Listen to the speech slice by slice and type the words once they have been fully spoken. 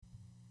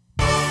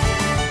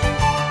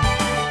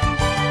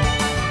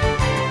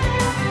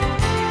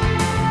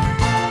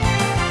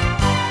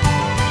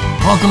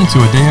Welcome to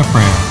a day of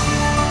prayer.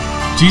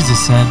 Jesus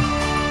said,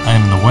 I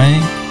am the way,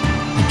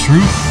 the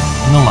truth,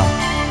 and the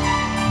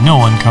life. No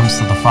one comes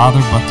to the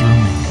Father but through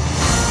me.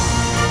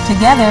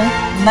 Together,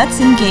 let's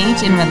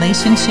engage in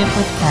relationship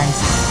with Christ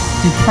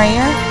through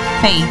prayer,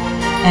 faith,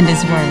 and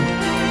His Word.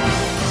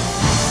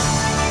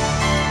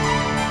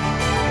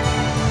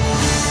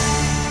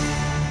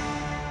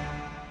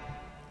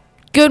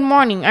 Good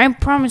morning. I'm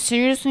Promise,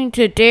 and you're listening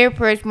to Day of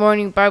Prayer's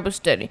morning Bible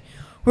study.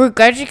 We're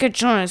glad you could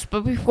join us,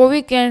 but before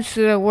we get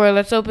into the Word,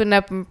 let's open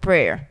up in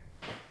prayer.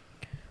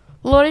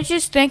 Lord, I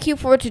just thank you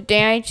for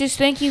today. I just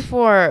thank you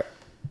for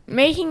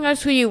making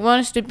us who you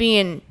want us to be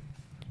and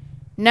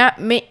not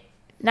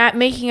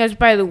making us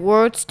by the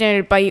world's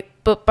standard,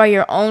 but by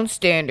your own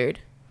standard.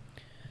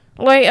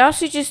 Lord, I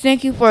also just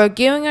thank you for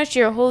giving us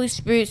your Holy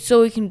Spirit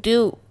so we can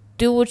do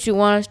what you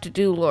want us to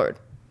do, Lord.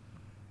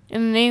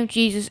 In the name of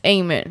Jesus,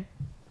 amen.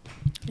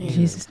 In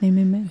Jesus' name,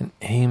 amen.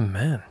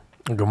 Amen.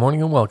 Good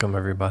morning and welcome,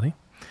 everybody.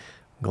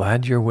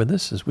 Glad you're with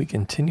us as we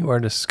continue our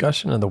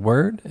discussion of the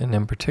Word, and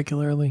in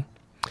particularly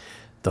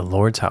the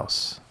Lord's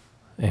house.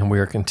 And we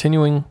are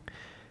continuing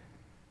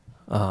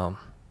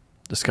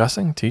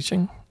discussing,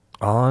 teaching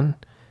on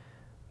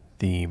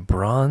the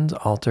bronze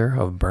altar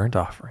of burnt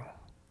offering.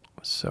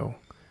 So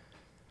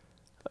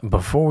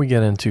before we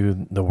get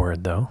into the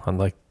Word, though, I'd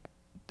like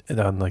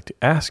to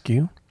ask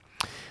you,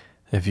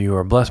 if you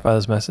are blessed by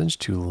this message,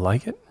 to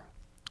like it,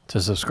 to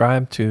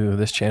subscribe to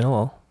this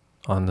channel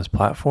on this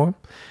platform,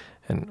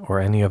 or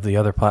any of the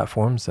other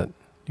platforms that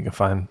you can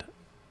find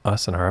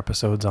us and our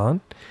episodes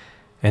on,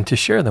 and to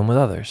share them with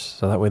others,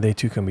 so that way they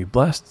too can be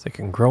blessed, they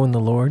can grow in the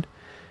Lord,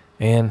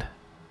 and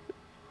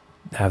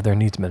have their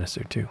needs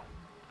ministered to.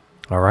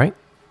 All right?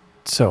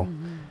 So,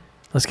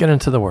 let's get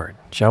into the Word,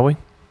 shall we?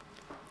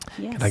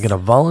 Yes. Can I get a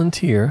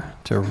volunteer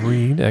to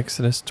read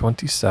Exodus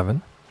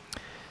 27,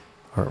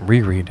 or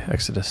reread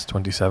Exodus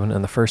 27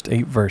 and the first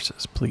 8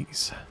 verses,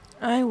 please?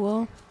 I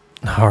will.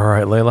 All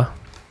right, Layla.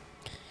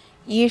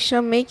 You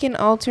shall make an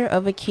altar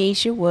of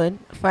acacia wood,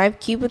 5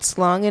 cubits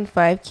long and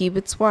 5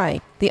 cubits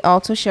wide. The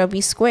altar shall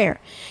be square,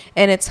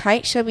 and its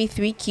height shall be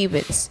 3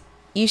 cubits.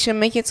 You shall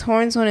make its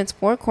horns on its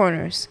 4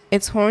 corners.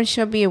 Its horns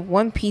shall be of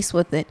one piece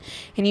with it,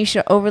 and you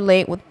shall overlay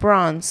it with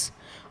bronze.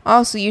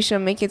 Also you shall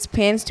make its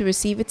pans to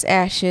receive its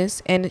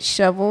ashes, and its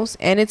shovels,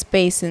 and its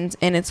basins,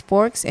 and its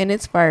forks, and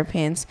its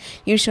firepans.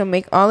 You shall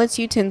make all its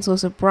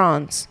utensils of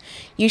bronze.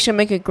 You shall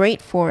make a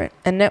grate for it,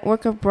 a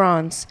network of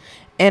bronze.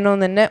 And on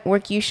the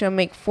network you shall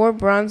make 4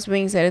 bronze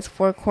wings at its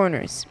 4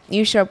 corners.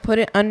 You shall put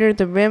it under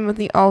the rim of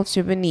the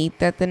altar beneath,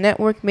 that the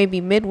network may be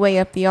midway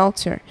up the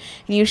altar.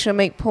 And you shall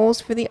make poles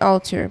for the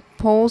altar,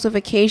 poles of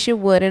acacia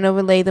wood, and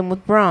overlay them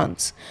with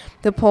bronze.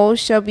 The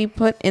poles shall be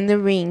put in the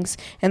rings,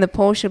 and the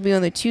poles shall be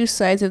on the 2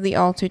 sides of the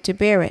altar to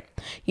bear it.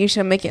 You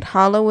shall make it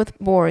hollow with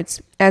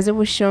boards, as it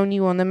was shown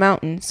you on the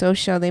mountain, so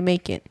shall they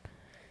make it.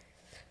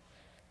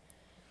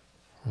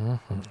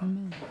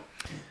 Amen.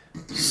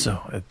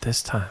 So, at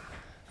this time,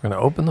 we're going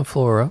to open the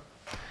floor up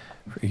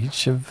for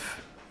each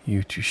of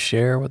you to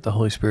share what the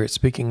Holy Spirit's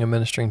speaking and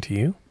ministering to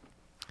you,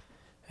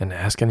 and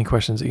ask any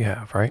questions that you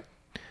have, right?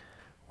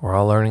 We're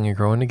all learning and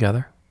growing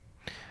together.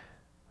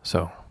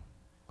 So,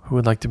 who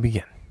would like to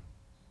begin?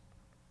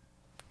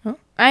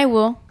 I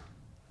will.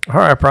 All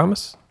right, I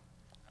promise.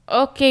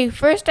 Okay,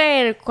 first I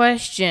had a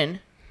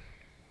question.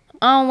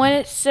 When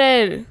it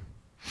said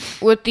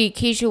with the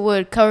acacia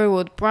wood covered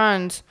with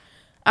bronze,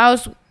 I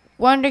was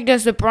wondering,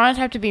 does the bronze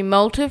have to be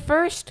melted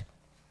first?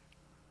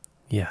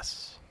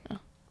 Yes. Oh,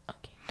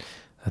 okay.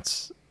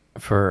 That's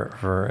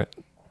for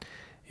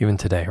even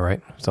today,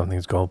 right?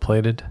 Something's gold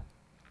plated,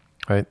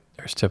 right?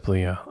 There's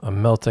typically a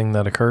melting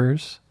that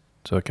occurs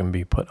so it can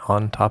be put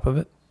on top of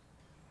it,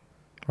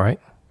 right?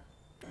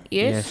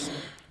 Yes.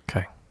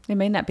 Okay. It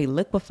may not be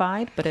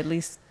liquefied, but at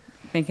least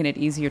making it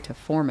easier to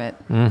form it.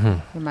 Mm-hmm.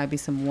 There might be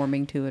some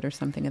warming to it or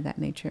something of that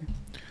nature.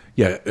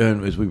 Yeah,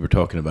 and as we were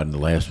talking about in the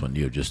last one,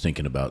 just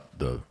thinking about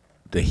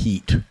the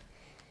heat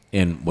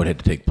and what had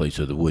to take place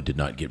so the wood did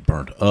not get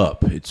burnt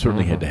up. It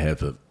certainly had to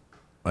have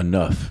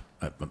enough.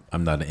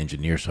 I'm not an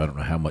engineer, so I don't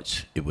know how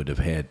much it would have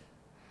had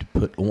to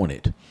put on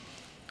it.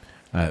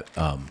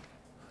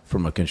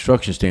 From a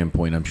construction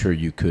standpoint, I'm sure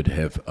you could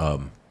have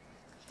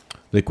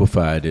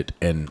liquefied it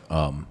and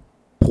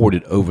poured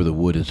it over the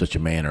wood in such a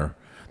manner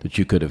that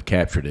you could have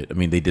captured it. I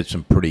mean, they did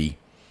some pretty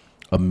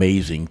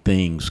amazing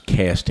things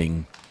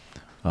casting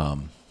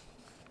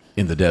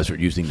in the desert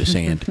using the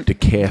sand to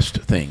cast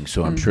things.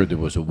 So I'm sure there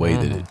was a way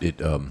that it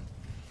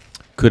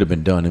could have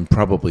been done, and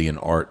probably an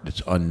art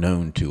that's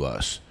unknown to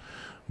us.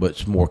 But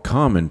it's more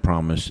common,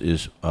 Promise,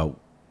 is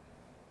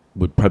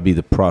would probably be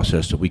the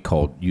process that we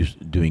call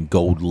doing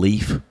gold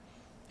leaf.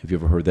 Have you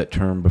ever heard that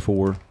term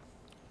before?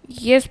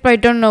 Yes, but I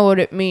don't know what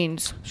it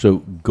means. So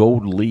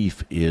gold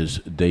leaf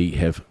is they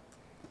have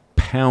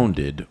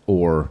pounded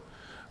or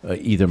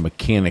either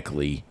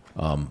mechanically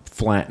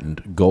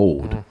flattened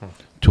gold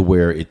to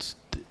where it's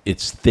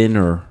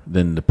thinner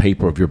than the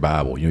paper of your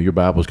Bible. Your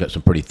Bible's got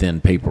some pretty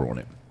thin paper on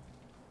it.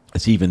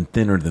 It's even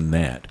thinner than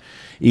that.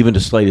 Even the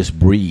slightest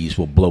breeze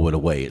will blow it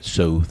away. It's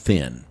so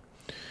thin.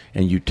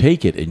 and you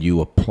take it and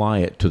you apply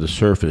it to the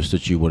surface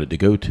that you want it to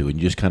go to, and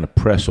you just kind of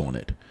press on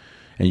it,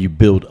 and you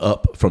build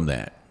up from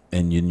that,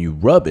 and then you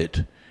rub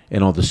it,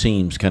 and all the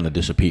seams kind of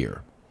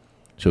disappear.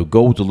 So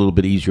gold's a little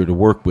bit easier to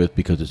work with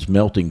because its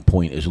melting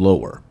point is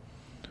lower.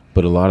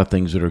 But a lot of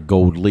things that are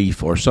gold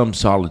leaf or some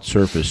solid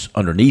surface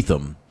underneath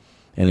them,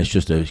 and it's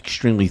just an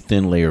extremely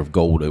thin layer of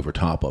gold over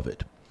top of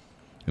it.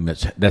 And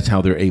that's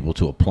how they're able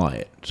to apply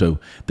it. So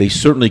they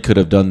certainly could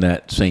have done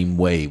that same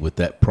way with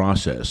that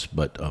process,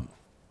 but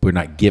we're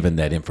not given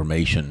that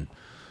information.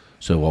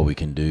 So all we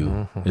can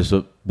do is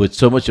with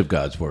so much of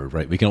God's word,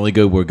 right? We can only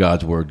go where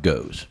God's word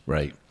goes,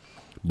 right?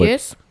 But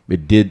Yes.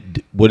 it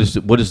did. What is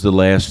the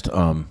last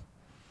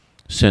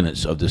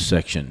sentence of this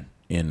section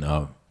in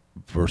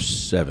verse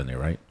 7 there,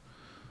 right?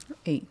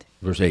 8.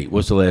 Verse 8.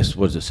 What's the last?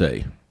 What does it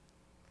say?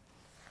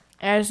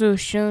 As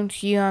was shown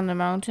to you on the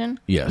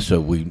mountain. Yeah.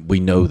 So we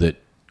know that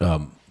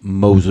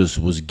Moses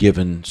was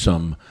given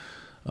some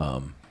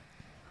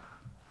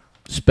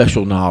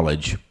special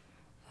knowledge,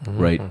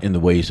 right, in the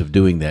ways of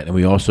doing that, and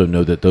we also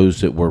know that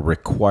those that were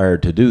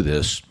required to do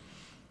this,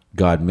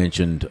 God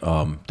mentioned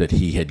that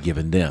He had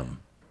given them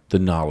the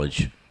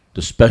knowledge,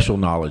 the special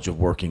knowledge of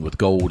working with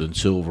gold and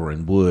silver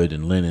and wood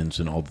and linens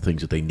and all the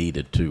things that they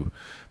needed to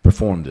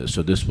perform this.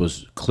 So this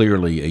was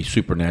clearly a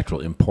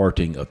supernatural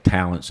imparting of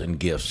talents and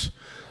gifts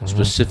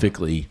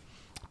specifically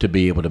to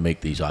be able to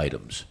make these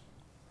items.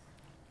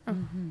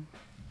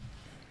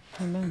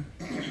 Amen.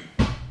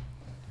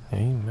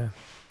 Amen.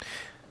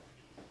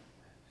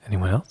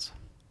 Anyone else?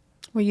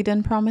 Were you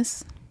done,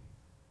 Promise?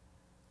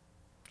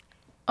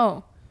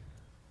 Oh.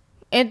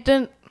 And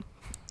then,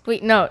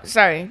 wait, no,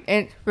 sorry.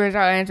 And first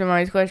I'll answer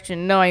my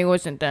question. No, I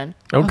wasn't done.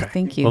 Okay. Oh,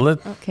 thank you. Well,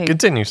 let's Okay.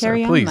 continue, sir,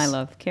 Carry on, please. my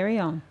love. Carry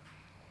on.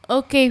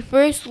 Okay,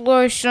 first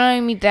Lord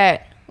showing me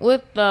that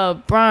with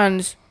the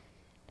bronze,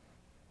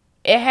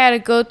 it had to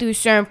go through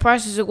certain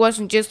process. It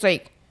wasn't just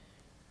like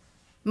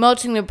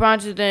melting the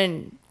bronze and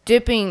then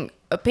dipping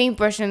a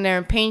paintbrush in there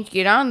and paint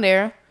it on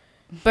there,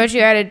 but you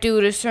had to do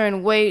it a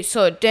certain way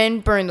so it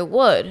didn't burn the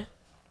wood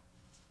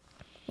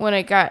when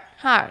it got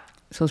hot.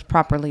 So it's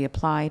properly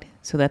applied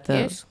so that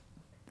Yes.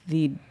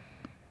 the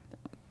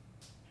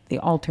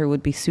altar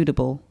would be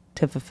suitable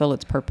to fulfill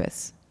its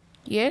purpose.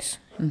 Yes.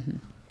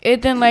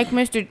 It then like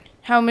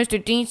how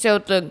Mr. Dean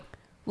said the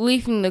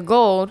leafing the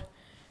gold,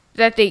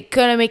 that they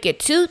couldn't make it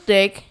too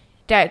thick,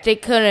 that they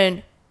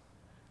couldn't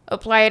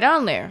apply it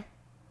on there.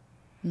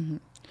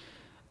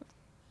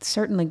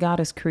 Certainly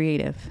God is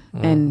creative,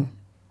 and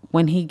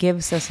when He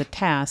gives us a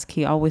task,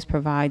 He always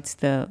provides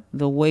the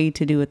way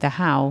to do it, the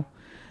how,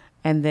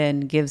 and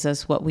then gives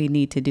us what we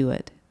need to do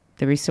it.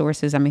 The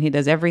resources, I mean, He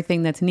does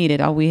everything that's needed.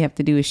 All we have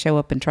to do is show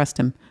up and trust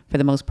Him for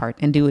the most part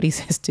and do what He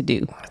says to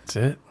do. That's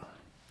it.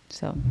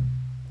 So,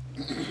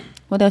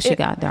 what else you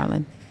got,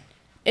 darling?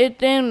 It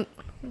then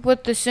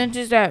with the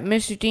sentence that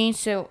Mr. Dean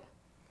said,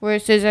 where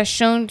it says, "As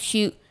shown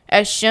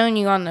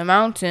you on the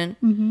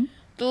mountain,"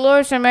 the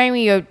Lord reminded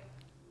me of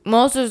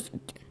Moses.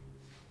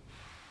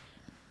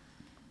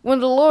 When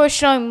the Lord was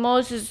showing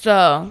Moses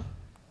the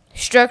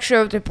structure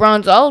of the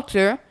bronze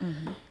altar,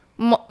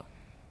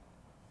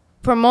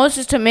 for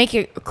Moses to make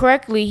it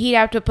correctly, he'd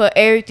have to put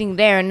everything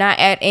there and not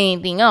add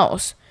anything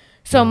else.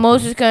 So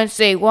Moses couldn't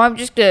say, "Well, I'm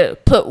just gonna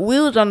put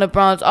wheels on the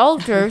bronze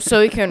altar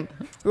so we can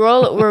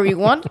roll it where we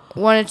want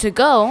it to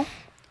go."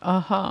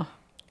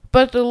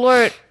 But the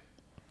Lord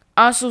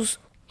also,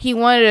 He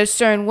wanted a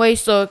certain way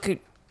so it could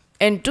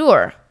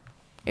endure,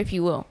 if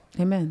you will.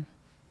 Amen.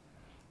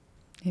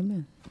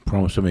 Amen.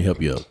 Promise, let me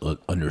help you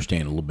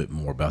understand a little bit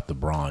more about the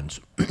bronze.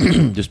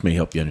 This may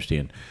help you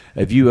understand.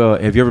 Have you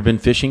ever been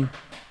fishing?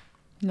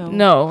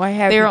 No, I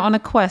haven't. They're on a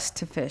quest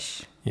to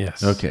fish,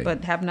 Yes. Okay.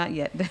 but have not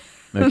yet.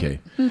 Okay.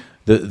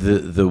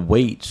 The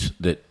weights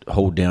that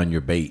hold down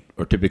your bait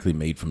are typically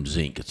made from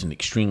zinc. It's an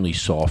extremely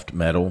soft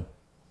metal.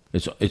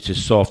 It's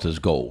as soft as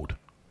gold.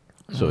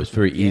 So it's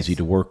very easy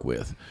to work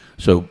with.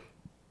 So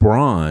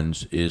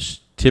bronze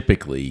is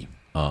typically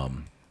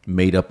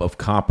made up of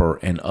copper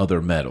and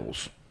other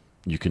metals.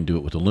 You can do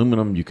it with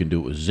aluminum. You can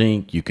do it with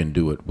zinc. You can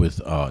do it with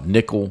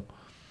nickel.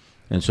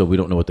 And so we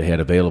don't know what they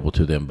had available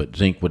to them, but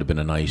zinc would have been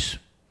a nice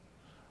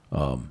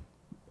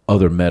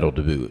other metal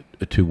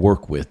to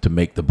work with to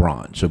make the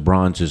bronze. So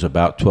bronze is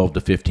about 12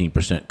 to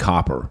 15%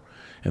 copper,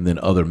 and then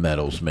other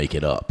metals make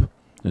it up.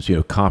 And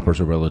so, coppers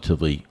are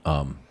relatively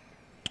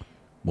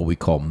what we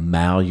call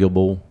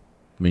malleable,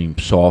 meaning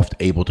soft,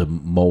 able to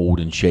mold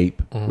and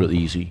shape real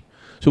easy.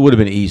 So it would have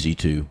been easy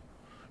to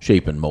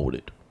shape and mold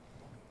it.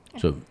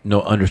 So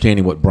no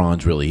understanding what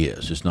bronze really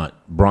is. It's not,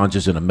 bronze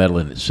isn't a metal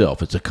in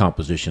itself. It's a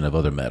composition of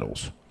other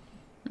metals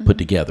put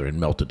together and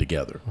melted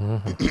together.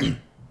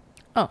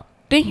 Oh,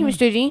 thank you,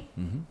 Mr.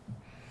 Dean.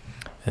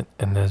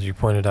 And as you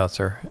pointed out,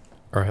 sir,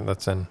 or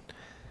that's in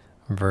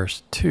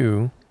verse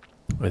 2,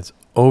 it's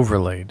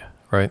overlaid,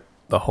 right?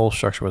 The whole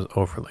structure was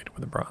overlaid with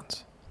the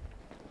bronze.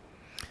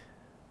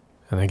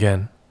 And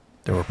again,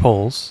 there were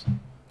poles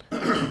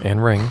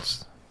and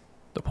rings.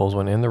 The poles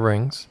went in the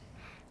rings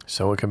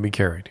so it could be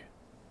carried,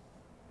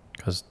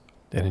 because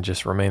they didn't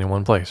just remain in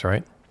one place,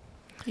 right?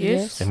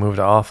 Yes. They moved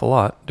an awful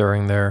lot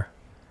during their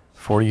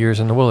 40 years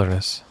in the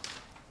wilderness.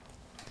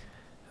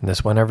 And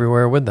this went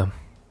everywhere with them.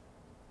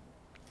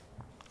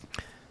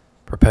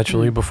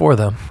 Perpetually before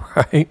them,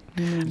 right?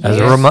 As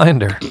a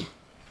reminder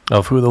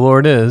of who the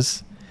Lord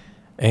is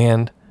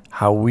and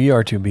how we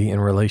are to be in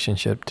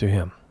relationship to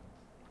him.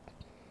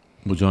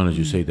 Well, John, as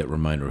you say that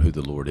reminder of who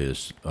the Lord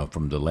is,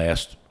 from the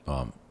last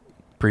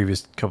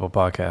Previous couple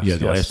podcasts.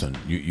 the last one,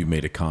 you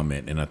made a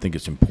comment, and I think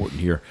it's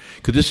important here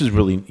because this is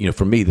really,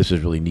 for me, this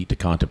is really neat to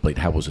contemplate.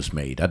 How was this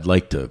made? I'd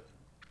like to,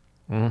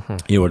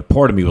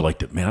 part of me would like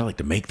to, I'd like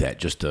to make that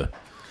just to,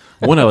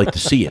 one, I like to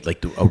see it,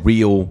 like a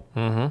real,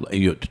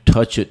 to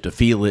touch it, to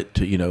feel it,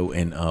 to,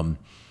 and,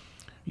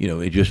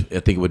 it just, I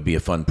think it would be a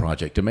fun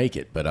project to make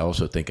it, but I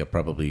also think I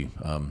probably,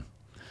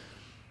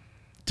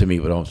 to me,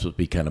 it would also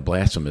be kind of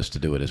blasphemous to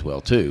do it as well,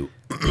 too.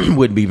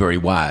 Wouldn't be very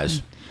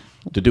wise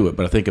to do it,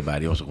 but I think about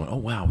it, he also went, oh,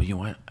 wow,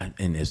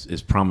 and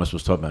his promise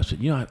was talking about, I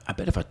said, I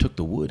bet if I took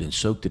the wood and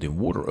soaked it in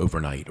water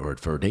overnight or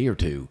for a day or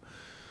two,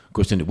 of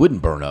course, then it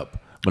wouldn't burn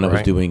up when I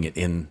was doing it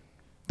in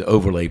the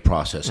overlay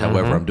process.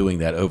 However, I'm doing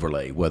that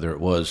overlay, whether it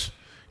was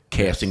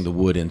casting the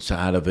wood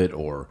inside of it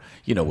or,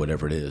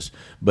 whatever it is.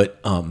 But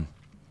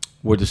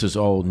where this is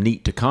all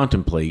neat to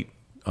contemplate,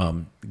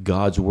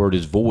 God's word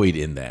is void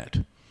in that.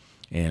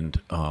 And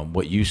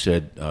what you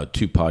said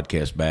 2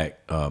 podcasts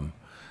back,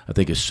 I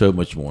think is so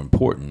much more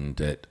important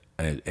that,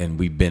 and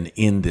we've been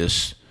in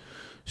this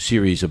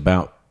series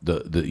about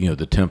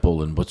the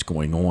temple and what's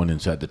going on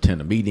inside the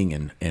tent of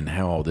meeting and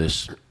how all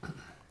this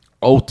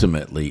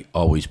ultimately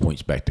always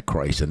points back to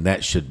Christ, and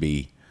that should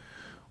be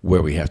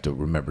where we have to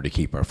remember to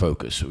keep our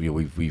focus.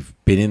 We've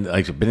been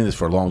in this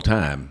for a long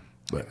time,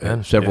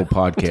 several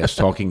podcasts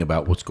talking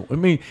about what's going. I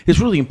mean, it's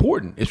really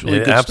important. It's really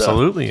good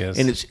absolutely stuff. Is,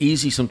 and it's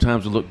easy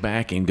sometimes to look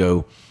back and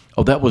go,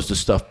 "Oh, that was the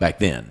stuff back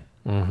then."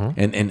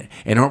 And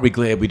aren't we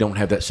glad we don't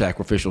have that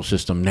sacrificial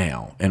system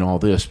now and all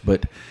this?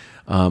 But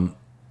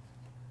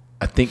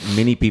I think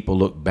many people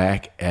look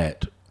back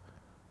at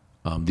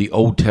the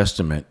Old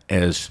Testament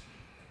as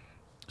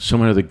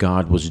somehow that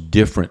God was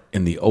different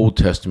in the Old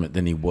Testament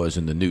than he was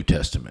in the New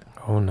Testament.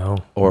 Oh, no.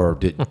 Or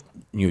that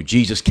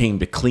Jesus came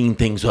to clean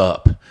things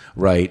up,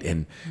 right?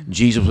 And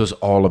Jesus was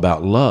all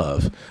about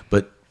love.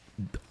 But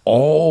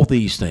all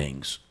these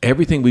things,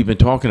 everything we've been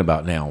talking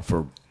about now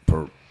for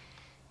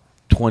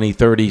 20,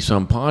 30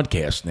 some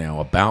podcasts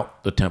now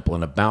about the temple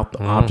and about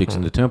the objects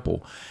in the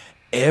temple,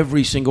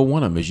 every single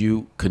one of them, as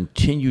you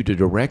continue to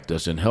direct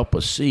us and help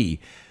us see,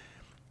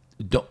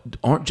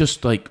 aren't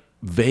just like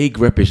vague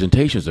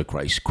representations of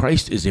Christ.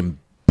 Christ is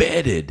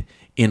embedded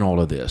in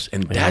all of this,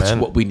 and that's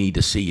what we need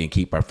to see and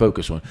keep our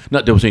focus on.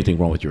 Not there was anything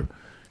wrong with your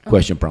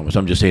question, Promise.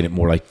 I'm just saying it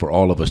more like for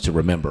all of us to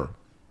remember.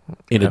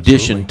 In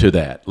addition to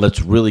that,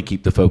 let's really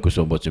keep the focus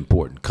on what's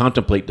important.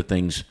 Contemplate the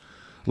things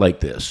like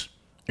this.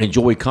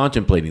 Enjoy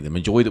contemplating them.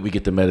 Enjoy that we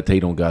get to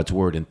meditate on God's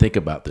word and think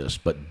about this,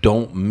 but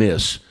don't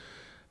miss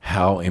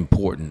how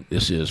important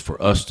this is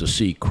for us to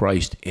see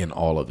Christ in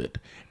all of it,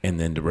 and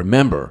then to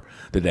remember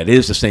that that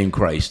is the same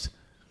Christ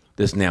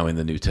that's now in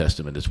the New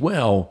Testament as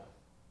well,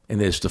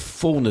 and it's the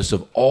fullness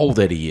of all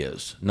that he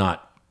is,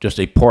 not just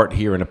a part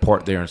here and a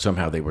part there, and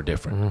somehow they were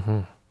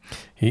different.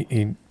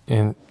 He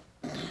and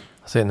I'll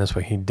say it in this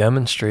way, he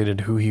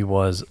demonstrated who he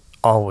was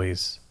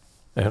always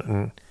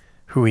and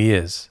who he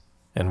is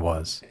and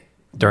was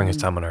during his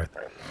time on earth,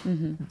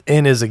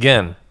 and is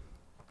again,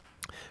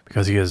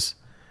 because he has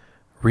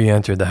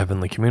re-entered the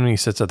heavenly community,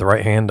 sits at the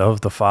right hand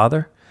of the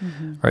Father,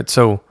 right?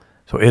 So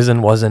is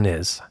and was and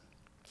is.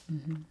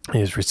 He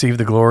has received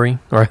the glory,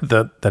 right,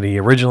 that he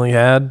originally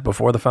had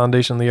before the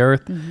foundation of the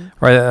earth,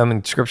 right? I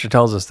mean, Scripture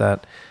tells us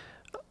that.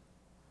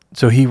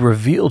 So he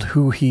revealed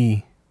who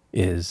he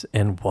is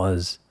and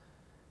was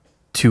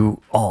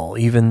to all,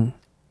 even,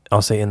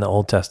 I'll say, in the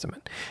Old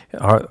Testament.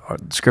 Our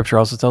Scripture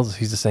also tells us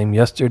he's the same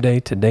yesterday,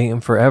 today,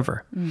 and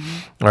forever,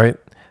 right?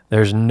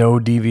 There's no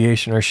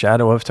deviation or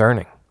shadow of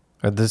turning.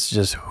 Right? This is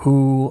just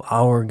who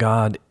our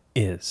God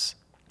is.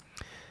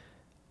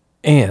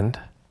 And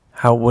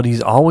what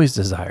he's always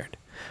desired,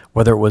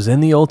 whether it was in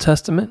the Old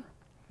Testament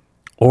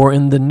or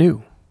in the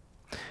New.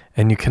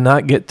 And you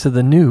cannot get to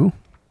the New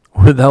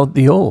without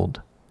the Old.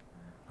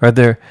 Right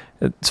there,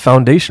 it's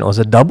foundational. It's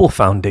a double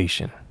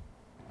foundation,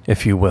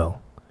 if you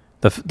will.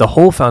 The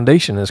whole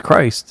foundation is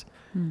Christ,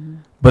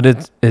 but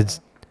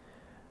it's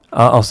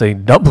I'll say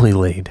doubly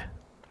laid,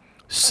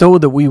 so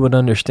that we would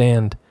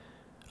understand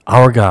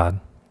our God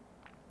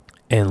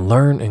and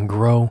learn and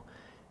grow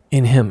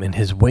in him, in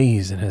his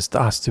ways and his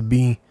thoughts, to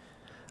be,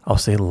 I'll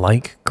say,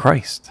 like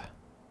Christ,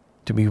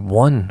 to be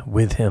one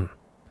with him.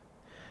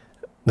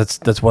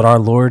 That's what our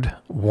Lord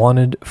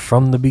wanted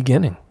from the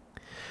beginning,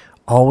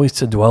 always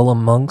to dwell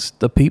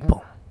amongst the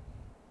people,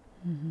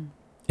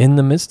 in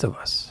the midst of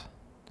us.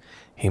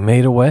 He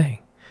made a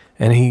way,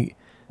 and he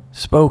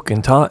spoke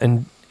and taught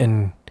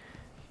and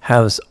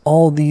has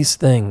all these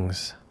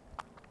things,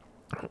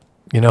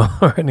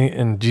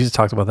 and Jesus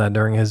talked about that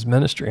during his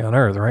ministry on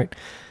earth, right?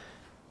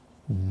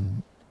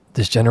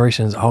 This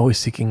generation is always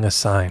seeking a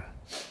sign,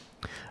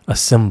 a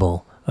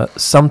symbol,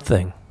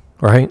 something,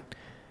 right?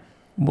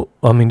 Well,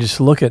 I mean, just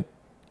look at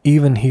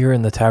even here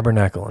in the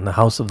tabernacle, in the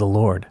house of the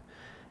Lord,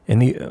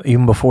 and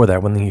even before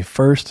that, when he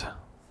first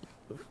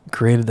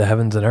created the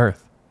heavens and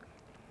earth.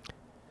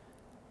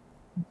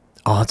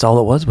 Oh, that's all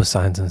it was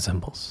signs and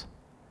symbols.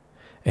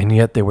 And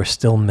yet they were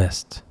still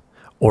missed.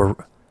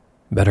 Or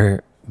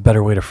better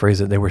way to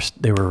phrase it, they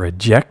were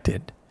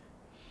rejected,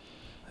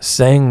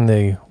 saying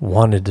they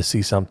wanted to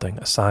see something,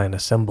 a sign, a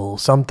symbol,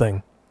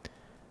 something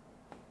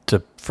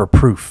for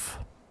proof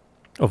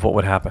of what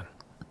would happen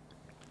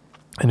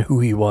and who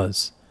he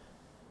was.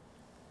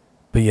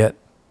 But yet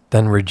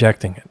then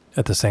rejecting it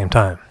at the same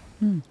time.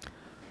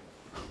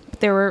 But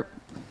there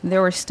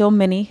were still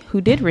many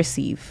who did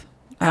receive.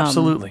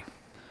 Absolutely.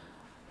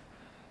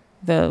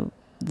 The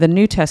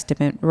New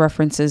Testament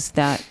references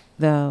that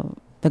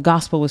the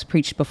gospel was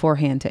preached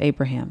beforehand to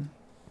Abraham,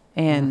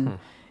 and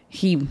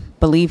he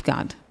believed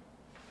God.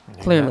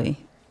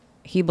 Clearly,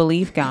 he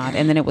believed God,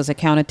 and then it was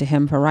accounted to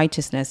him for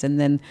righteousness. And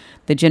then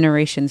the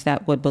generations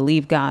that would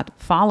believe God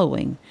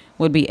following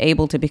would be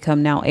able to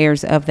become now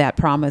heirs of that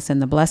promise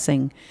and the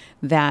blessing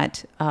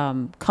that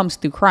comes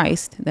through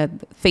Christ. That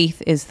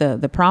faith is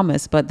the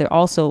promise, but they're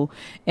also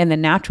in the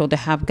natural to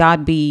have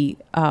God be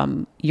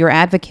your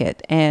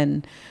advocate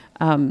and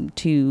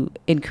to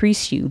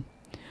increase you,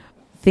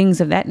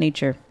 things of that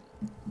nature.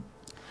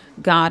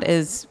 God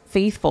is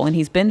faithful, and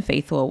he's been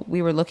faithful.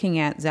 We were looking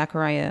at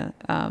Zechariah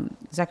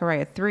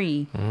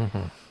 3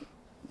 in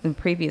the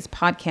previous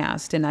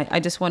podcast, and I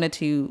just wanted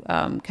to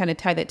kind of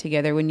tie that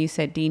together. When you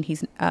said,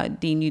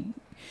 Dean,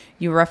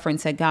 you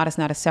referenced that God is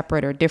not a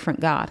separate or different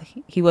God.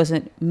 He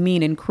wasn't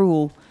mean and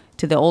cruel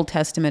to the Old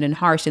Testament and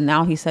harsh, and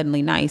now he's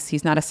suddenly nice.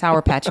 He's not a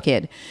Sour Patch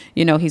Kid.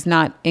 He's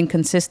not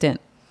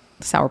inconsistent.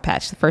 Sour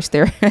Patch. First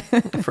they're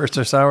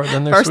sour,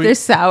 then they're first sweet. they're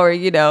sour,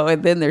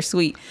 and then they're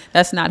sweet.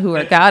 That's not who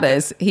our God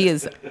is. He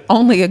is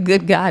only a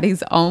good God.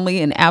 He's only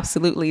and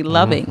absolutely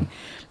loving.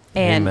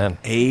 And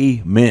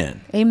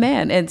Amen.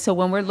 Amen. And so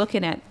when we're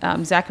looking at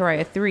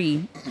Zechariah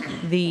 3,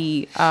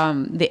 the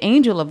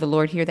angel of the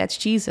Lord here, that's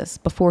Jesus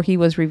before he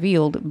was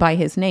revealed by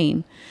his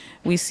name.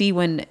 We see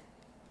when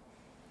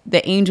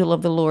the angel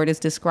of the Lord is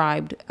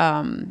described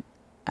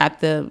at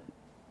the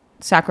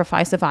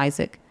sacrifice of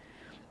Isaac,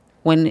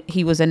 when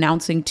he was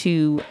announcing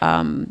to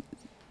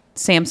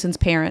Samson's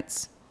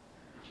parents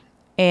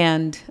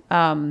and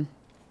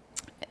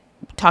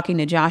talking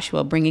to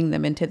Joshua, bringing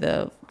them into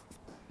the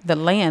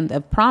land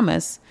of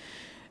promise.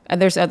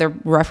 And there's other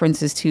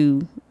references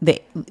to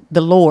the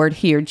Lord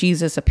here,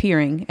 Jesus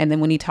appearing. And then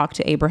when he talked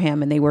to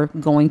Abraham and they were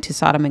going to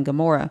Sodom and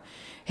Gomorrah,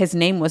 his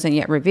name wasn't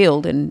yet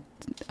revealed. And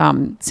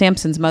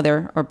Samson's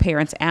mother or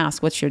parents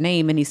asked, "What's your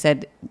name?" And he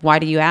said, "Why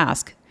do you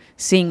ask?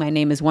 Seeing my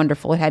name is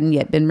wonderful." It hadn't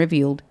yet been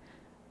revealed.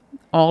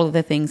 All of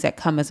the things that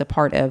come as a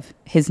part of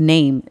his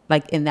name,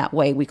 like in that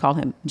way, we call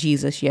him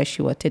Jesus,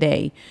 Yeshua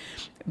today.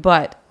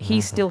 But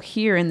he's still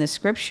here in the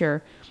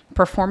scripture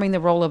performing the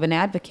role of an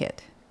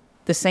advocate.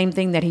 The same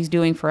thing that he's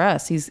doing for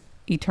us. He's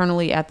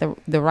eternally at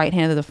the right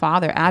hand of the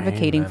Father,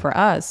 advocating for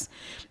us.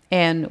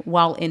 And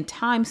while in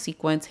time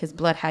sequence, his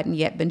blood hadn't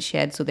yet been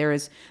shed. So there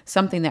is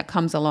something that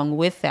comes along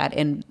with that.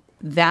 And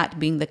that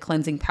being the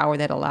cleansing power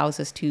that allows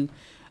us to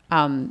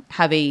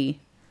have a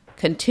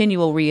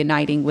continual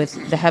reuniting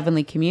with the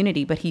heavenly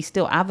community. But he's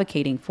still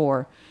advocating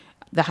for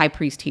the high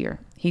priest here.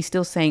 He's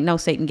still saying, "No,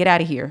 Satan, get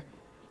out of here."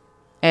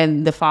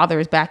 And the Father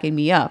is backing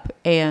me up.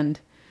 And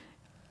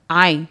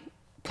I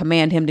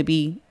command him to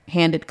be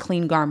handed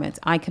clean garments.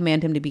 I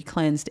command him to be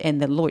cleansed.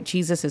 And the Lord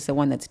Jesus is the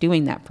one that's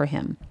doing that for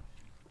him.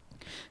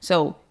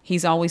 So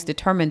he's always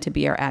determined to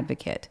be our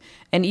advocate.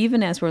 And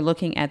even as we're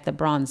looking at the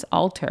bronze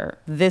altar,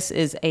 this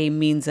is a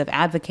means of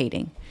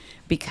advocating,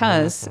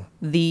 because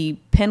the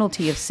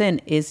penalty of sin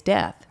is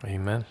death.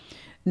 Amen.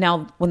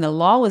 Now, when the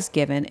law was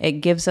given,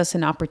 it gives us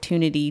an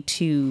opportunity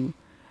to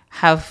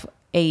have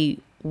a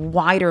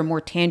wider,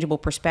 more tangible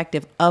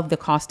perspective of the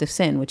cost of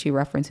sin, which you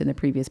referenced in the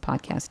previous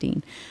podcast,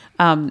 Dean.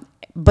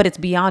 But it's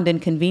beyond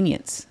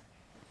inconvenience.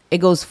 It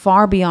goes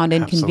far beyond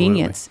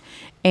inconvenience.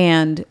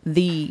 And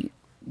the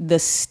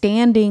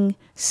standing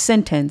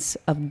sentence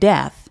of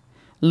death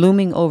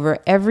looming over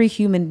every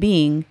human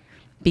being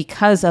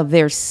because of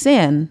their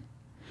sin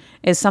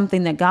is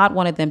something that God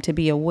wanted them to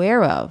be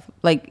aware of.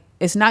 Like,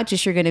 it's not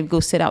just you're going to go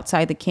sit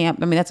outside the camp.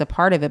 I mean, that's a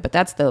part of it, but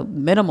that's the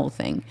minimal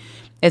thing.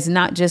 It's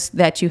not just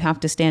that you have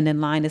to stand in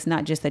line. It's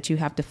not just that you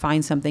have to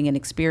find something and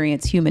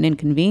experience human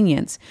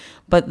inconvenience,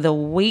 but the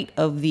weight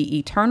of the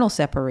eternal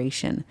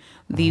separation,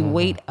 the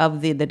weight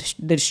of the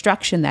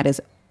destruction that is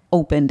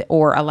opened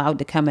or allowed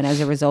to come in as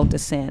a result of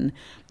sin.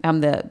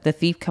 The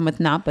thief cometh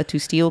not but to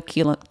steal,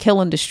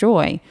 kill, and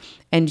destroy.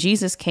 And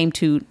Jesus came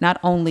to not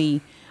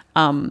only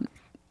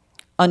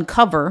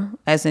uncover,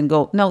 as in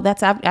go, no,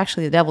 that's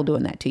actually the devil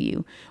doing that to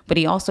you. But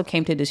he also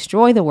came to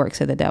destroy the works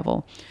of the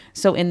devil.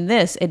 So in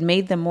this, it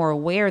made them more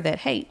aware that,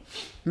 hey,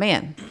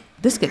 man,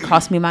 this could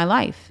cost me my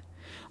life,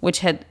 which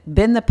had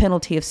been the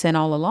penalty of sin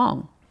all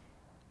along.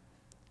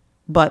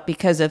 But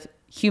because of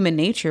human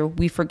nature,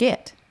 we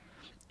forget.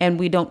 And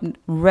we don't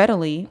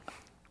readily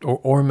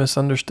or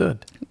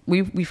misunderstood.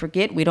 We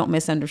forget, we don't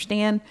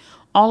misunderstand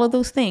all of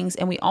those things.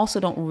 And we also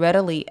don't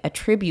readily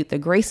attribute the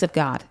grace of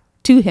God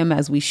to him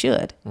as we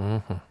should.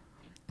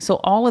 So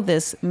all of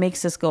this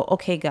makes us go,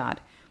 okay, God,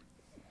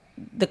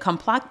 the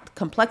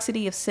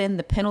complexity of sin,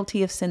 the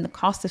penalty of sin, the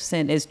cost of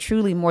sin is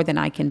truly more than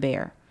I can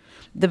bear.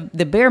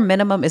 The bare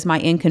minimum is my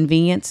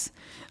inconvenience.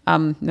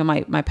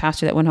 My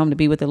pastor that went home to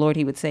be with the Lord,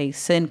 he would say,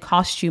 sin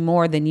costs you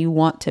more than you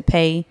want to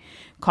pay,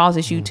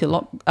 causes you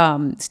to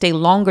stay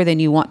longer than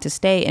you want to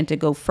stay, and to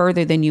go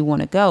further than you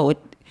want to go.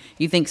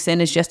 You think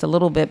sin is just a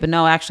little bit, but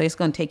no, actually it's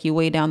going to take you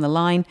way down the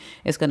line.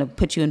 It's going to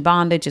put you in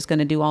bondage. It's going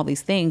to do all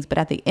these things. But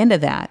at the end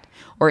of that,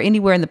 or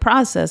anywhere in the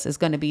process, is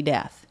going to be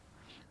death.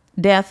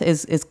 Death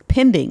is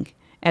pending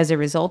as a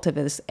result of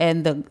this.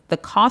 And the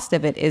cost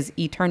of it is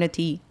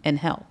eternity in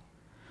hell.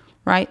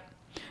 Right?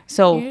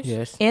 So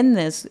Yes. in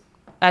this,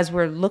 as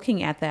we're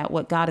looking at that,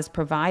 what God has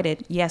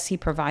provided, yes, he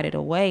provided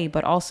a way,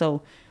 but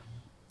also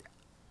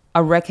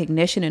a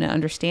recognition and an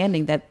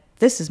understanding that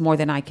this is more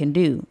than I can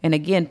do. And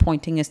again,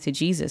 pointing us to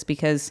Jesus,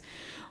 because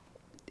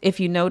if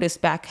you notice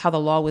back how the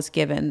law was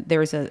given,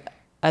 there's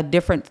a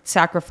different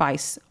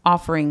sacrifice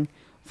offering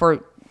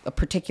for a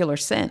particular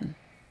sin.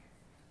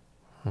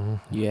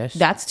 Yes.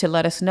 That's to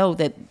let us know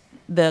that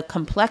the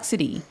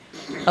complexity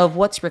of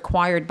what's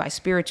required by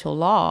spiritual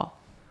law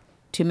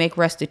to make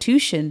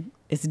restitution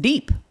is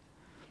deep.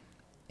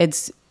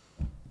 It's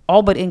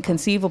all but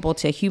inconceivable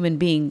to a human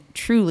being,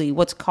 truly,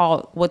 what's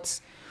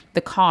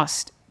the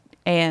cost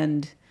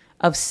and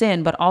of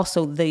sin, but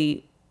also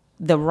the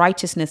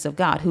righteousness of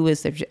God, who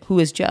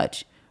is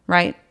judge,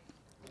 right?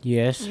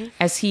 Yes.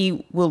 As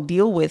he will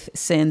deal with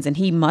sins, and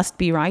he must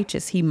be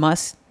righteous. He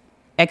must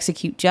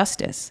execute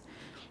justice.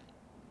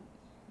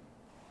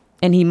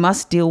 And he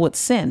must deal with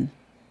sin.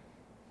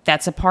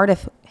 That's a part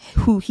of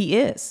who he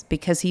is,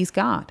 because he's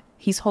God.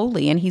 He's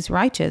holy and he's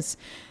righteous.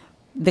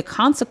 The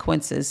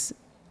consequences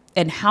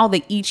and how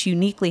they each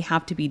uniquely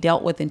have to be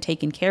dealt with and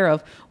taken care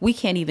of, we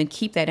can't even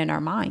keep that in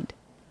our mind.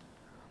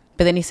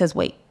 But then he says,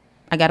 wait,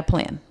 I got a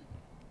plan.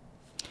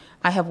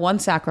 I have one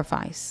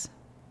sacrifice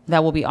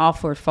that will be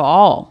offered for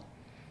all.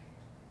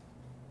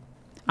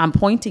 I'm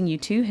pointing you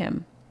to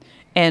him.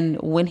 And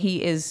when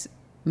he is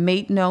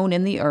made known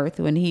in the earth,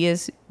 when he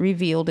is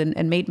revealed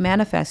and made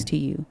manifest to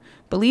you,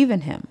 believe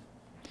in him.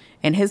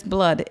 And his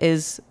blood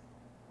is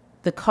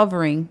the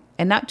covering,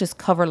 and not just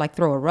cover like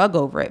throw a rug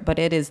over it, but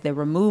it is the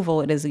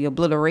removal, it is the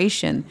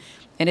obliteration,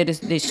 and it is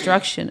the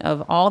destruction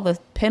of all the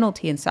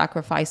penalty and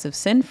sacrifice of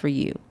sin for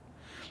you.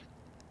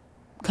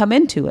 Come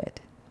into it,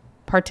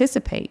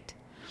 participate.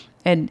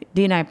 And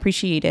Dean, I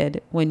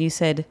appreciated when you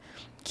said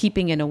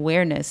keeping an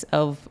awareness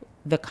of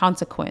the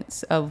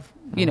consequence of,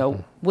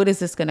 what is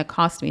this going to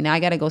cost me? Now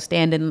I got to go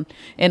stand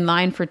in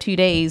line for 2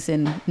 days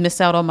and miss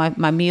out on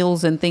my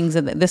meals and things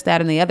and this, that,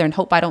 and the other, and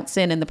hope I don't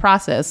sin in the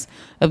process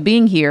of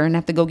being here and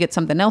have to go get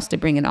something else to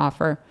bring an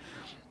offer.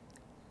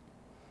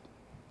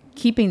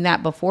 Keeping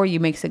that before you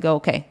makes it go,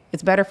 okay,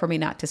 it's better for me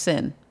not to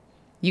sin.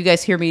 You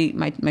guys hear me,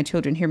 my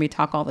children hear me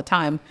talk all the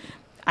time.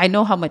 I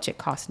know how much it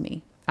cost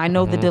me. I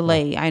know the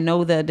delay. I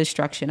know the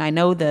destruction. I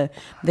know the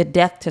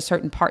death to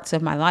certain parts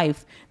of my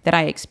life that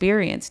I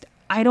experienced.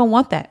 I don't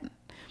want that.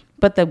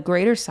 But the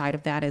greater side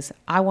of that is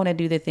I want to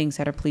do the things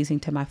that are pleasing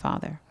to my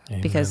Father.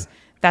 Amen. Because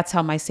that's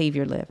how my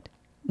Savior lived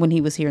when he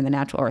was here in the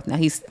natural earth. Now,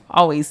 he's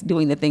always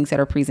doing the things that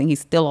are pleasing.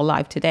 He's still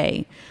alive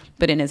today.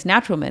 But in his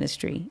natural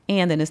ministry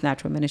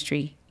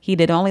he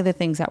did only the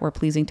things that were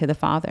pleasing to the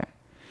Father.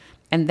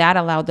 And that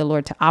allowed the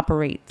Lord to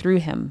operate through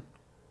him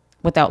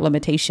without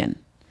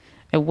limitation.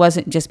 It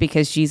wasn't just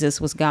because Jesus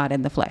was God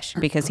in the flesh,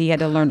 because he had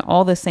to learn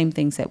all the same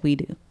things that we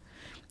do.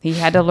 He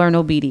had to learn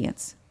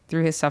obedience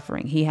through his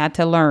suffering. He had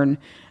to learn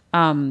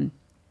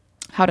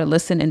how to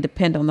listen and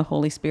depend on the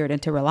Holy Spirit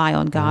and to rely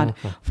on God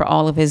for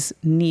all of his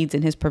needs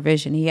and his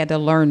provision. He had to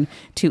learn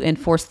to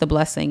enforce the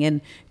blessing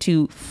and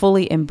to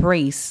fully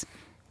embrace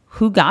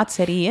who God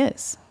said he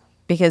is.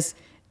 Because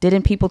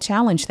didn't people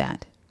challenge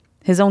that?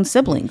 His own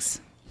siblings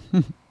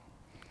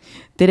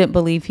didn't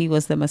believe he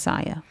was the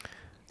Messiah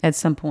at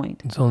some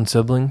point. His own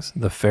siblings,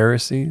 the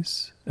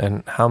Pharisees,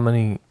 and how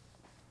many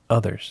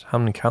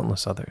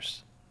countless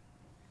others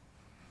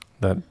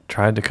that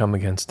tried to come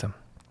against him,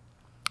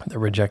 that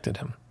rejected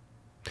him.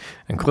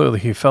 And clearly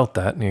he felt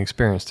that and he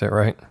experienced it,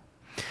 right?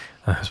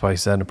 That's why he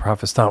said a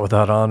prophet's not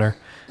without honor,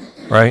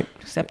 right?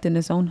 Except in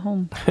his own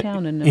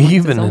hometown and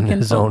Even in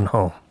his own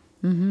home.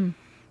 Mm-hmm.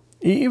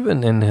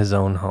 Even in his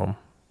own home.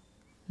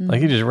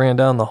 Like he just ran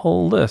down the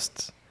whole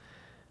list.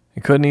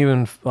 He couldn't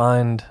even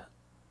find,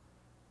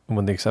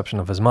 with the exception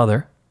of his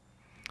mother.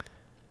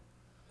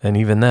 And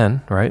even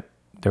then, right,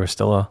 there was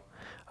still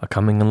a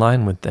coming in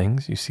line with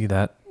things. You see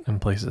that in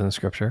places in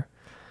Scripture.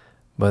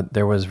 But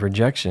there was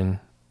rejection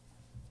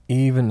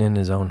even in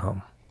his own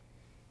home.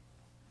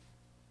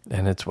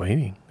 And it's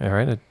waiting, all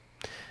right?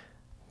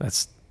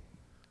 That's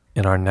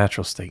in our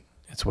natural state.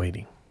 It's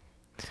waiting.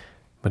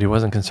 But he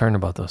wasn't concerned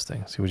about those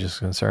things. He was just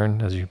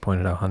concerned, as you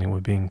pointed out, honey,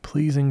 with being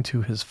pleasing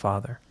to his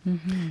Father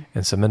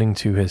and submitting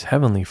to his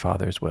heavenly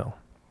Father's will.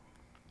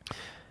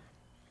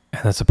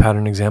 And that's a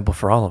pattern example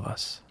for all of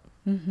us.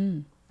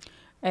 And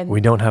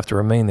We don't have to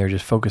remain there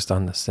just focused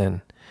on the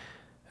sin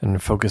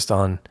and focused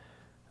on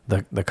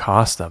the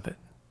cost of it.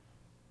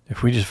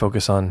 If we just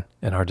focus on,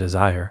 and our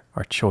desire,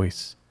 our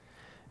choice,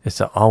 is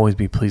to always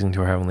be pleasing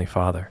to our Heavenly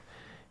Father,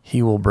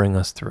 He will bring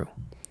us through.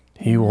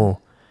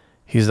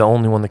 He's the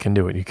only one that can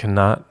do it. You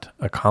cannot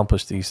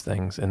accomplish these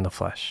things in the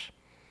flesh.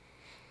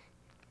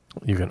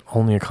 You can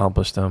only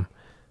accomplish them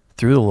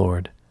through the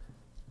Lord,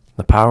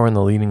 the power and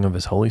the leading of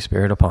His Holy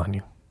Spirit upon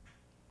you.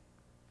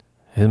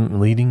 Him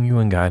leading you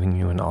and guiding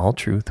you in all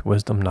truth,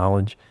 wisdom,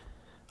 knowledge,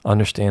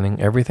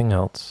 understanding, everything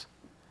else,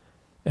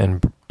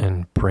 and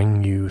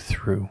bring you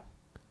through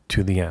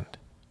to the end.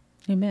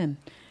 Amen.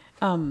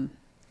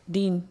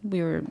 Dean,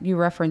 you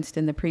referenced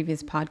in the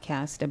previous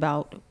podcast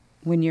about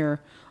when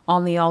you're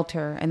on the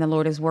altar and the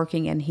Lord is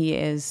working and He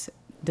is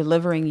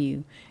delivering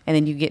you, and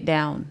then you get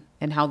down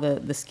and how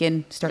the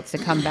skin starts to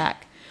come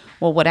back.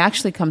 Well, what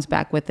actually comes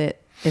back with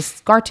it is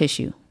scar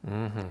tissue,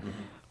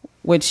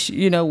 which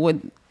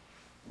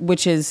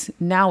is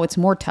now it's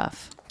more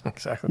tough.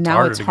 Exactly.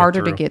 Now it's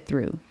harder to get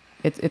through.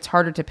 It's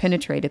harder to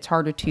penetrate. It's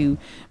harder to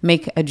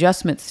make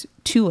adjustments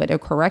to it or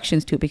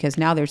corrections to it because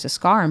now there's a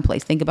scar in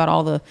place. Think about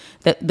all the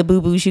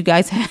boo-boos you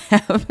guys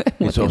have.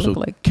 It's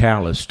also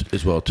calloused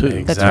as well, too.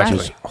 Exactly.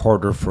 Which is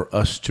harder for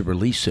us to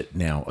release it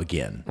now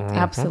again.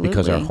 Absolutely.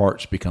 Because our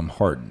hearts become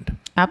hardened.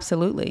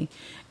 Absolutely.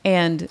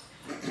 And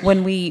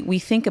when we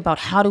think about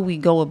how do we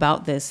go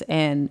about this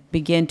and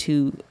begin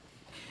to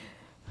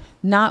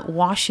not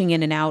washing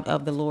in and out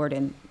of the Lord,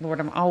 and Lord,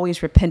 I'm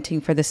always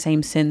repenting for the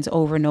same sins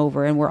over and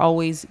over, and we're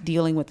always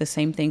dealing with the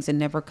same things and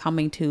never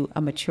coming to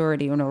a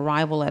maturity or an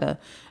arrival at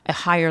a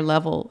higher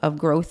level of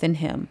growth in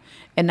Him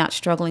and not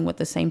struggling with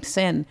the same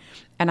sin.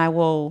 And I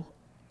will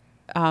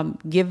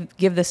give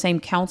the same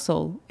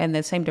counsel and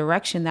the same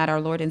direction that our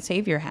Lord and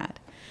Savior had.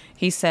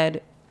 He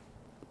said,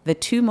 the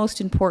two most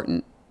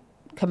important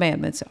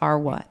commandments are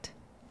what?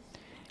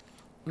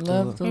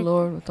 Love the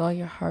Lord with all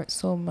your heart,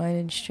 soul, mind,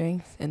 and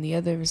strength. And the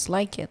other is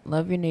like it.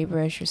 Love your neighbor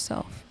as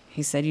yourself.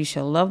 He said, you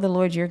shall love the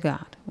Lord your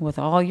God with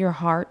all your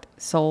heart,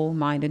 soul,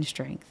 mind, and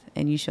strength.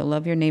 And you shall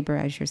love your neighbor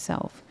as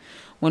yourself.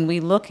 When we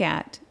look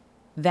at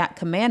that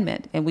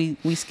commandment and we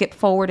skip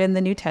forward in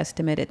the New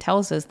Testament, it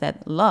tells us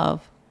that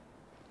love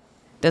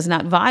does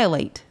not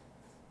violate,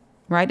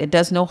 right? It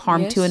does no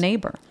harm to a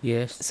neighbor.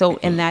 Yes. So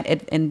in that,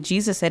 and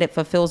Jesus said it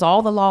fulfills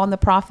all the law and the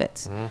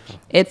prophets.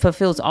 It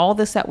fulfills all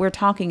this that we're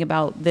talking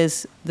about,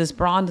 this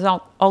bronze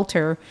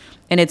altar,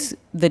 and it's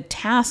the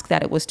task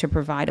that it was to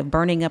provide of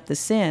burning up the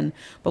sin.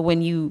 But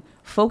when you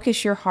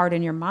focus your heart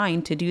and your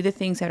mind to do the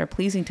things that are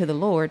pleasing to the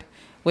Lord,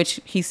 which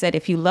He said,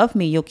 if you love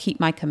me, you'll keep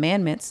my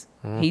commandments.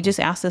 He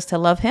just asked us to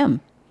love Him.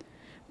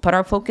 Put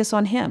our focus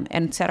on Him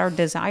and set our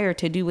desire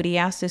to do what He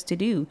asked us to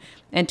do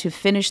and to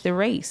finish the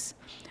race.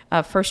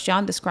 1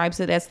 John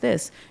describes it as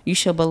this: you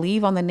shall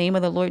believe on the name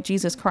of the Lord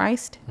Jesus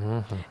Christ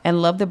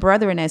and love the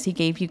brethren as He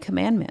gave you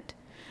commandment.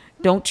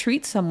 Don't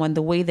treat someone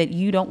the way that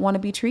you don't want to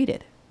be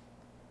treated.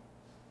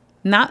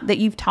 Not that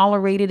you've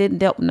tolerated it and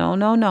dealt.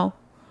 No.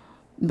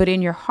 But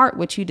in your heart,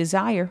 what you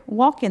desire,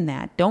 walk in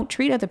that. Don't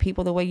treat other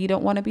people the way you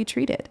don't want to be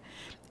treated.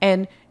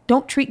 And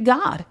don't treat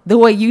God the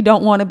way you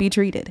don't want to be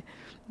treated.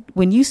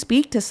 When you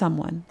speak to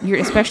someone,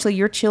 especially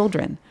your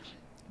children,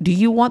 do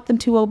you want them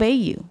to obey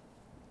you?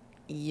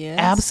 Yes.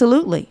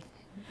 Absolutely.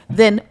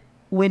 Then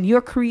when your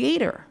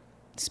Creator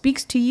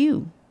speaks to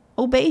you,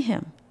 obey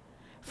Him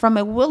from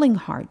a willing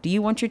heart. Do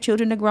you want your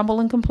children to grumble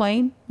and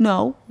complain?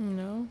 No.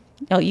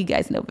 Oh, you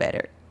guys know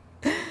better.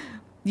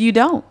 You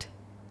don't.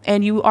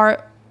 And you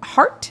are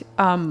heart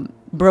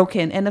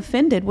broken and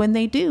offended when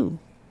they do.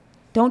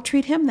 Don't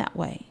treat Him that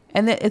way.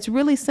 And that it's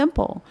really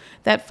simple.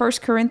 That 1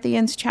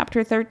 Corinthians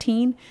chapter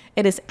 13,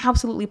 it is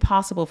absolutely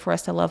possible for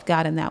us to love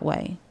God in that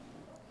way,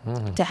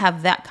 to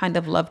have that kind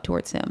of love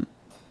towards Him,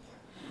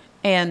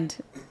 and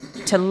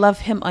to love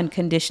Him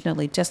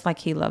unconditionally, just like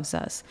He loves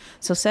us.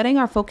 So setting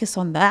our focus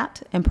on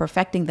that and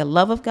perfecting the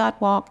love of God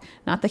walk,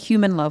 not the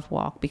human love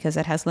walk, because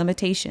it has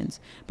limitations,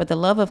 but the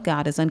love of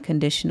God is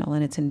unconditional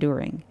and it's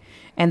enduring.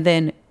 And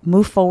then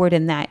move forward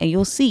in that, and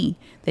you'll see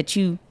that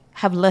you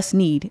have less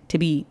need to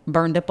be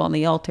burned up on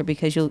the altar,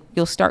 because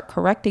you'll start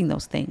correcting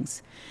those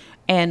things.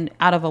 And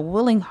out of a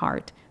willing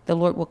heart, the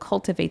Lord will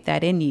cultivate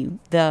that in you,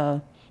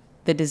 the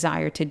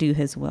desire to do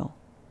His will.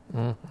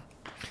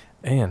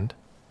 And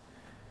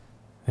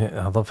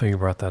I love how you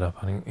brought that up,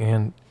 honey.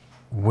 And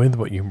with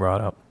what you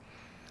brought up,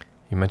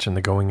 you mentioned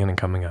the going in and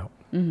coming out.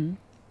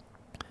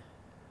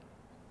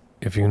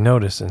 If you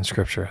notice in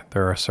Scripture,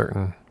 there are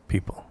certain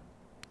people,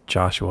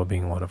 Joshua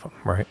being one of them,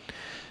 right,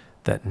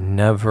 that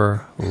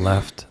never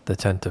left the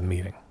tent of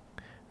meeting.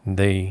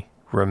 They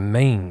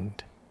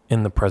remained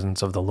in the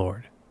presence of the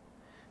Lord.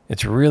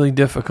 It's really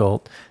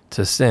difficult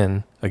to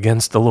sin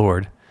against the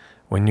Lord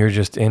when you're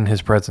just in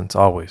His presence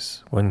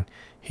always, when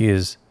He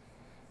is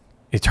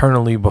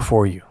eternally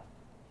before you,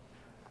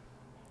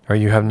 or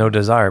you have no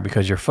desire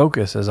because your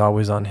focus is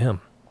always on Him,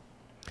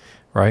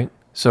 right?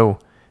 So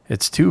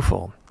it's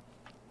twofold.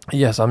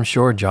 Yes, I'm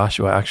sure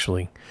Joshua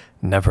actually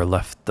never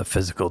left the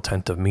physical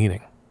tent of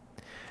meeting,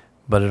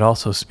 but it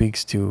also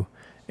speaks to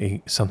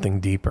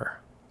something deeper,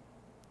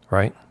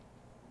 right?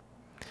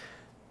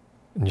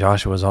 And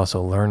Joshua was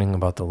also learning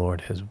about the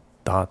Lord, his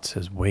thoughts,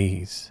 his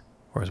ways,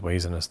 or his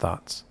ways and his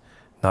thoughts,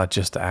 not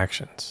just the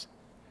actions,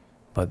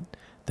 but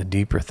the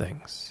deeper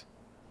things,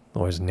 the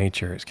Lord's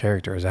nature, his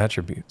character, his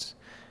attributes,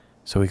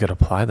 so he could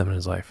apply them in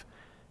his life.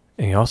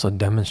 And he also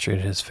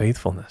demonstrated his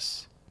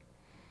faithfulness.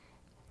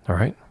 All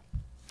right?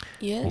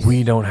 Yes.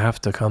 We don't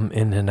have to come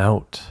in and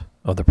out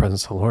of the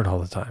presence of the Lord all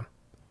the time.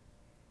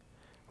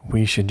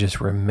 We should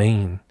just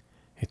remain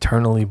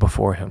eternally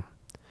before him,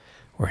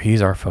 where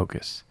he's our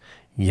focus.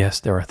 Yes,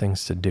 there are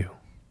things to do,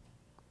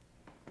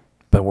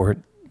 but we're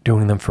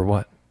doing them for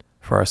what?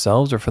 For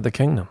ourselves or for the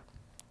kingdom?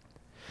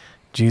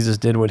 Jesus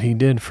did what he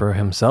did for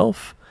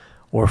himself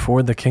or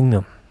for the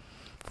kingdom?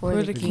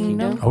 For the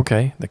kingdom.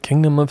 Okay, the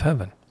kingdom of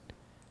heaven.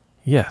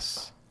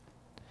 Yes.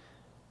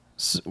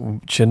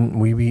 Shouldn't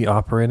we be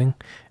operating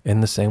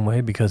in the same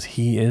way because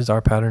he is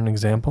our pattern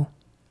example?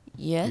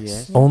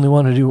 Yes. Only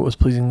want to do what was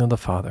pleasing to the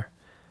Father.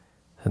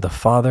 And the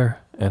Father,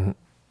 and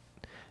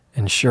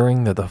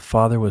ensuring that the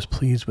Father was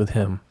pleased with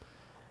him,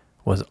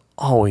 was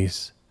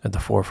always at the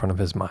forefront of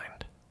his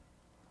mind.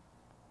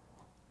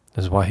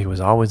 This is why he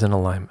was always in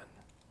alignment.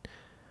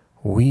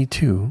 We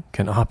too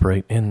can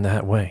operate in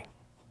that way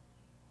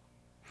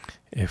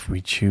if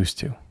we choose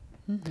to.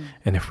 Mm-hmm.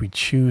 And if we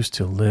choose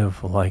to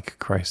live like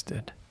Christ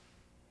did.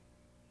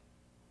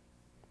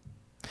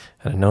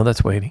 And I know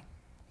that's weighty.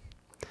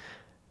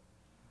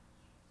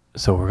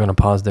 So we're going to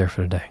pause there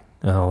for today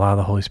and allow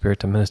the Holy Spirit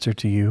to minister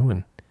to you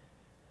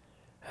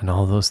and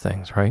all those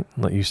things, right?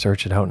 Let you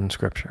search it out in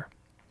Scripture.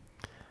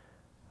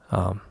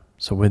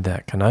 So with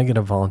that, can I get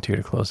a volunteer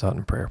to close out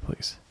in prayer,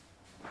 please?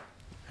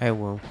 I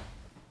will.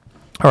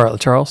 All right,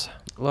 Charles.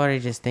 Lord, I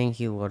just thank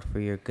you, Lord, for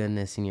your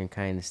goodness and your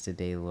kindness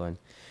today, Lord.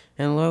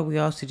 And Lord, we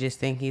also just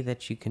thank you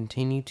that you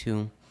continue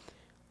to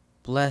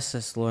bless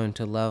us, Lord, and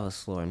to love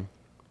us, Lord.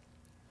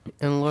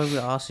 And Lord, we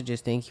also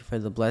just thank you for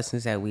the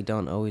blessings that we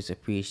don't always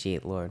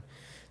appreciate, Lord,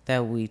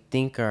 that we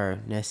think are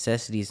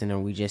necessities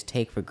and we just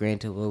take for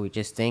granted, Lord. We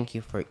just thank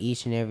you for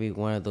each and every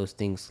one of those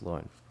things,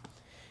 Lord.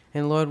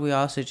 And Lord, we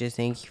also just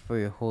thank you for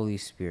your Holy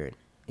Spirit.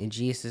 In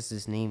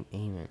Jesus' name,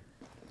 amen.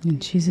 In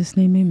Jesus'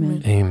 name,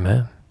 amen.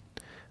 Amen.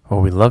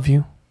 Well, we love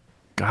you.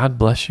 God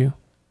bless you.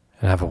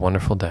 And have a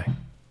wonderful day.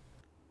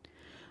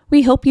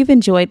 We hope you've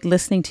enjoyed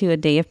listening to a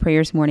Day of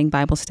Prayers morning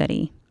Bible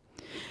study.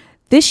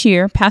 This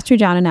year, Pastor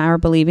John and I are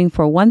believing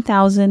for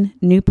 1,000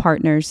 new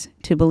partners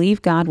to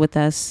believe God with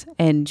us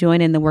and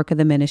join in the work of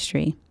the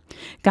ministry.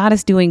 God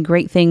is doing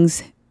great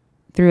things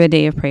through a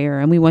day of prayer,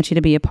 and we want you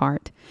to be a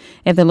part.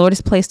 If the Lord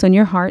has placed on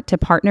your heart to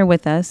partner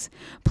with us,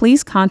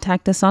 please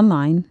contact us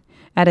online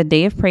at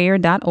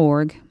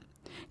adayofprayer.org.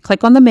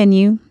 Click on the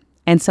menu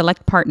and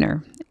select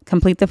partner.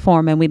 Complete the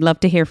form, and we'd love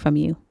to hear from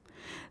you.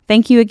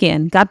 Thank you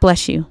again. God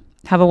bless you.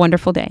 Have a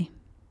wonderful day.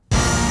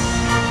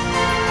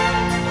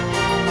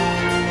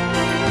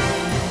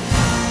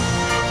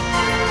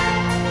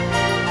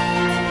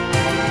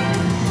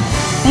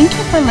 Thank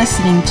you for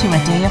listening to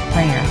A Day of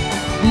Prayer.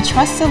 We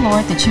trust the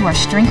Lord that you are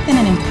strengthened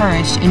and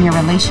encouraged in your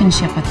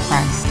relationship with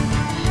Christ.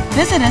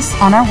 Visit us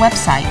on our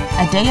website,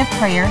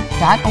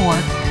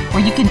 adayofprayer.org,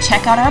 where you can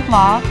check out our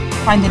blog,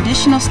 find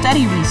additional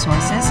study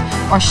resources,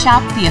 or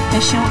shop the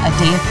official A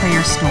Day of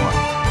Prayer store.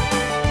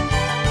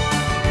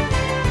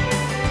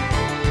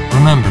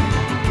 Remember,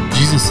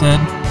 Jesus said,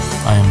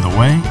 I am the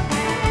way,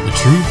 the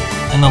truth,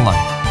 and the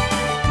life.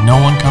 No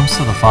one comes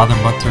to the Father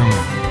but through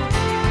me.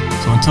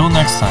 So until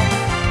next time,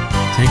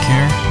 take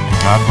care and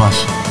God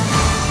bless you.